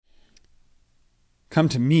Come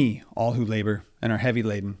to me, all who labor and are heavy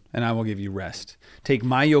laden, and I will give you rest. Take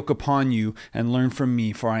my yoke upon you and learn from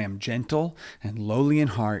me, for I am gentle and lowly in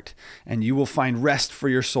heart, and you will find rest for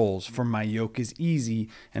your souls, for my yoke is easy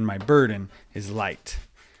and my burden is light.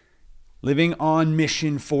 Living on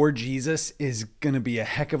mission for Jesus is going to be a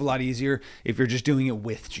heck of a lot easier if you're just doing it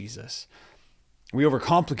with Jesus. We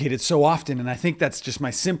overcomplicate it so often, and I think that's just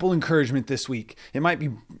my simple encouragement this week. It might be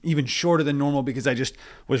even shorter than normal because I just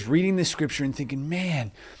was reading this scripture and thinking,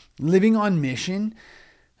 man, living on mission,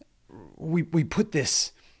 we put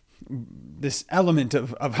this element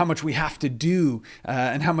of how much we have to do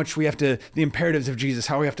and how much we have to, the imperatives of Jesus,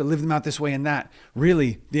 how we have to live them out this way and that.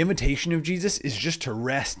 Really, the invitation of Jesus is just to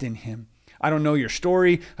rest in him. I don't know your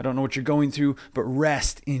story. I don't know what you're going through, but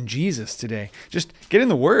rest in Jesus today. Just get in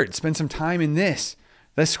the Word. Spend some time in this.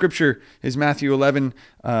 This scripture is Matthew 11,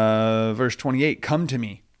 verse 28. Come to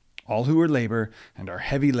me, all who are labor and are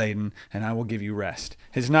heavy laden, and I will give you rest.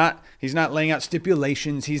 He's not laying out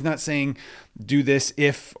stipulations. He's not saying do this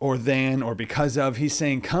if or then or because of. He's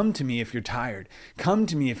saying come to me if you're tired. Come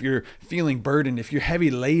to me if you're feeling burdened, if you're heavy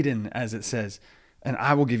laden, as it says, and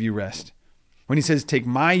I will give you rest. When he says, take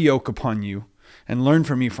my yoke upon you and learn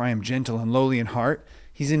from me, for I am gentle and lowly in heart,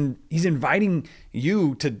 he's inviting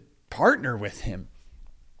you to partner with him,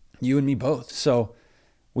 you and me both. So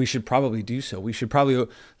we should probably do so. We should probably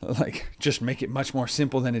just make it much more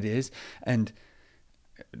simple than it is and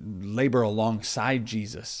labor alongside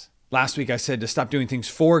Jesus. Last week I said to stop doing things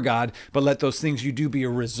for God, but let those things you do be a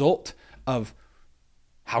result of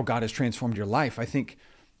how God has transformed your life. I think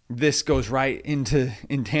this goes right in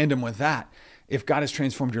tandem with that. If God has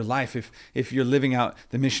transformed your life, if you're living out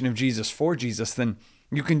the mission of Jesus for Jesus, then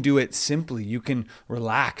you can do it simply. You can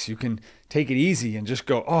relax. You can take it easy and just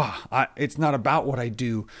go, it's not about what I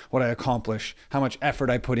do, what I accomplish, how much effort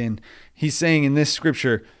I put in. He's saying in this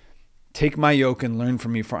scripture, take my yoke and learn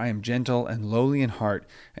from me, for I am gentle and lowly in heart,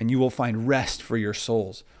 and you will find rest for your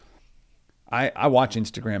souls. I watch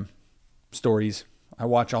Instagram stories. I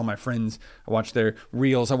watch all my friends. I watch their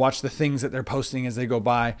reels. I watch the things that they're posting as they go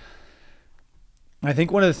by. I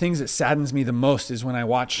think one of the things that saddens me the most is when I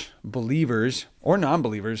watch believers or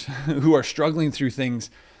non-believers who are struggling through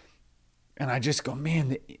things, and I just go,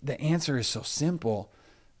 man, the answer is so simple.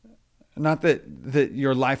 Not that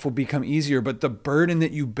your life will become easier, but the burden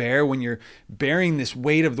that you bear when you're bearing this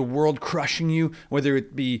weight of the world crushing you, whether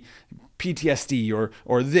it be PTSD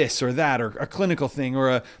or this or that, or a clinical thing,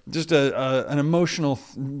 or just an emotional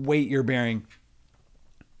weight you're bearing.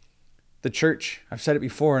 The church, I've said it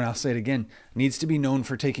before and I'll say it again, needs to be known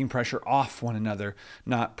for taking pressure off one another,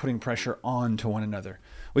 not putting pressure on to one another.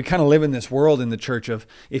 We kind of live in this world in the church of,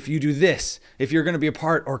 if you do this, if you're going to be a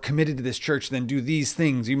part or committed to this church, then do these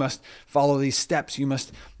things. You must follow these steps. You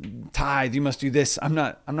must tithe. You must do this. I'm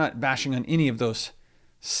not bashing on any of those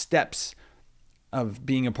steps of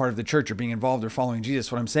being a part of the church or being involved or following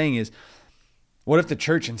Jesus. What I'm saying is, what if the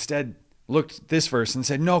church instead looked at this verse and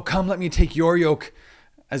said, no, come, let me take your yoke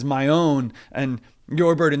as my own, and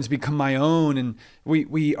your burdens become my own. And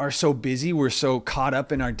we are so busy, we're so caught up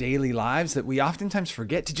in our daily lives that we oftentimes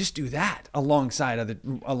forget to just do that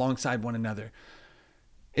alongside one another.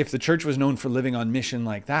 If the church was known for living on mission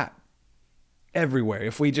like that everywhere,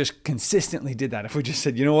 if we just consistently did that, if we just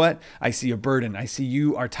said, you know what, I see a burden, I see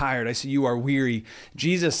you are tired, I see you are weary,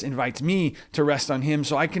 Jesus invites me to rest on him,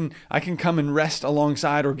 so I can come and rest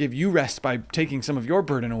alongside or give you rest by taking some of your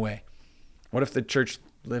burden away. What if the church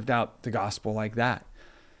lived out the gospel like that?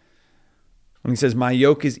 When he says, my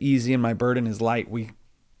yoke is easy and my burden is light, we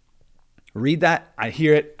read that, I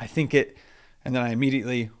hear it, I think it, and then I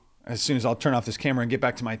immediately, as soon as I'll turn off this camera and get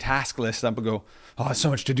back to my task list, I'll go, it's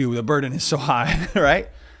so much to do, the burden is so high, right?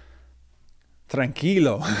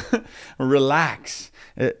 Tranquilo, relax.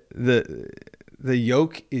 The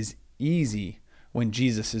yoke is easy when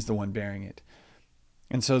Jesus is the one bearing it.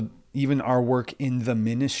 And so even our work in the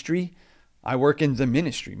ministry, I work in the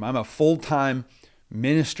ministry. I'm a full-time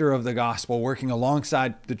minister of the gospel, working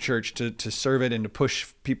alongside the church to serve it and to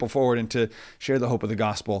push people forward and to share the hope of the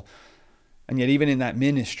gospel. And yet even in that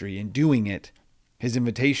ministry, in doing it, his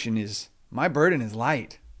invitation is, my burden is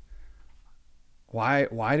light. Why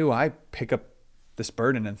do I pick up this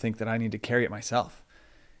burden and think that I need to carry it myself?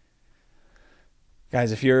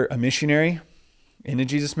 Guys, if you're a missionary in a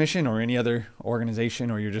Jesus mission or any other organization,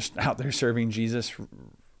 or you're just out there serving Jesus,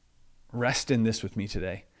 rest in this with me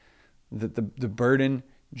today. That the burden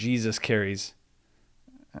Jesus carries,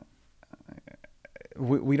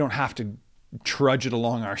 we don't have to trudge it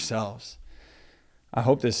along ourselves. I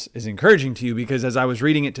hope this is encouraging to you, because as I was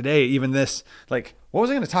reading it today, even this, what was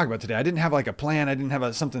I going to talk about today? I didn't have a plan. I didn't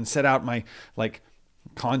have something set out, my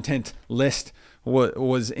content list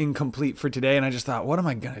was incomplete for today. And I just thought, what am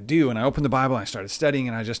I going to do? And I opened the Bible and I started studying,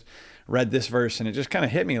 and I just read this verse, and it just kind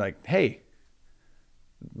of hit me like, hey,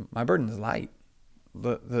 my burden is light.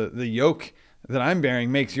 The yoke that I'm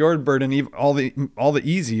bearing makes your burden all the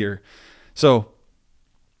easier. So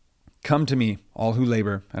come to me, all who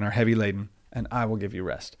labor and are heavy laden, and I will give you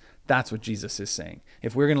rest. That's what Jesus is saying.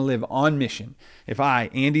 If we're going to live on mission, if I,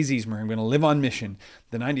 Andy Ziesmer, am going to live on mission,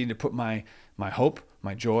 then I need to put my hope,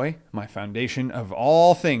 my joy, my foundation of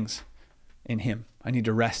all things in him. I need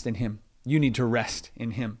to rest in him. You need to rest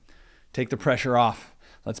in him. Take the pressure off.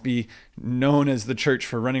 Let's be known as the church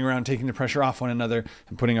for running around, taking the pressure off one another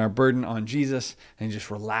and putting our burden on Jesus and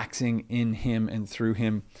just relaxing in him and through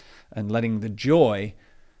him, and letting the joy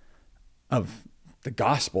of the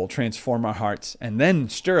gospel transform our hearts and then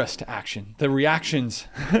stir us to action. The reactions,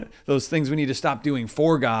 those things we need to stop doing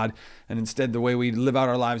for God, and instead the way we live out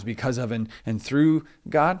our lives because of and through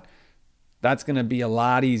God, that's going to be a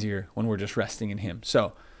lot easier when we're just resting in him.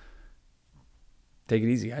 So take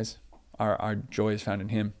it easy, guys. Our joy is found in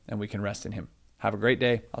him, and we can rest in him. Have a great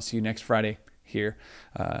day. I'll see you next Friday here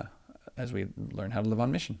as we learn how to live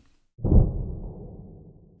on mission.